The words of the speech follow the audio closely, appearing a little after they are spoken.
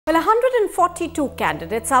Well, 142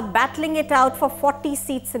 candidates are battling it out for 40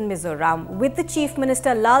 seats in Mizoram, with the Chief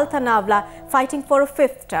Minister Lal Thanawala fighting for a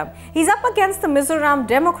fifth term. He's up against the Mizoram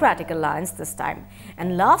Democratic Alliance this time.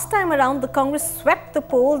 And last time around, the Congress swept the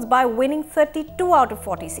polls by winning 32 out of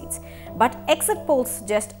 40 seats. But exit polls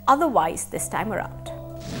suggest otherwise this time around.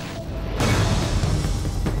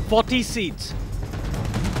 40 seats,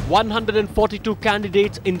 142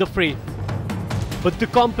 candidates in the fray. But the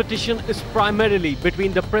competition is primarily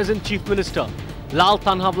between the present Chief Minister, Lal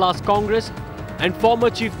Thanawala's Congress, and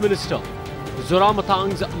former Chief Minister, Mizoram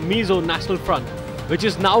Mizo National Front, which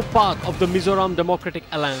is now part of the Mizoram Democratic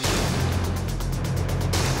Alliance.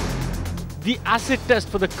 The acid test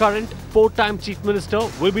for the current four-time Chief Minister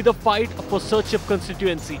will be the fight for Serchhip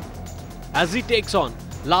constituency, as he takes on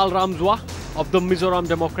Lal Ramzwa of the Mizoram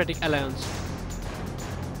Democratic Alliance.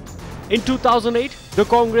 In 2008, the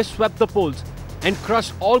Congress swept the polls and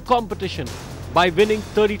crushed all competition by winning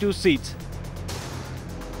 32 seats.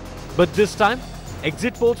 But this time,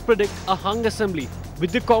 exit polls predict a hung assembly,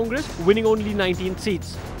 with the Congress winning only 19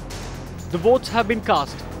 seats. The votes have been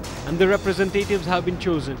cast and the representatives have been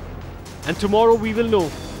chosen. And tomorrow we will know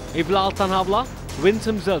if Lal Thanawala wins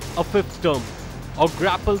himself a fifth term or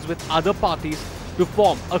grapples with other parties to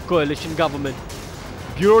form a coalition government.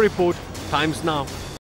 Bureau Report, Times Now.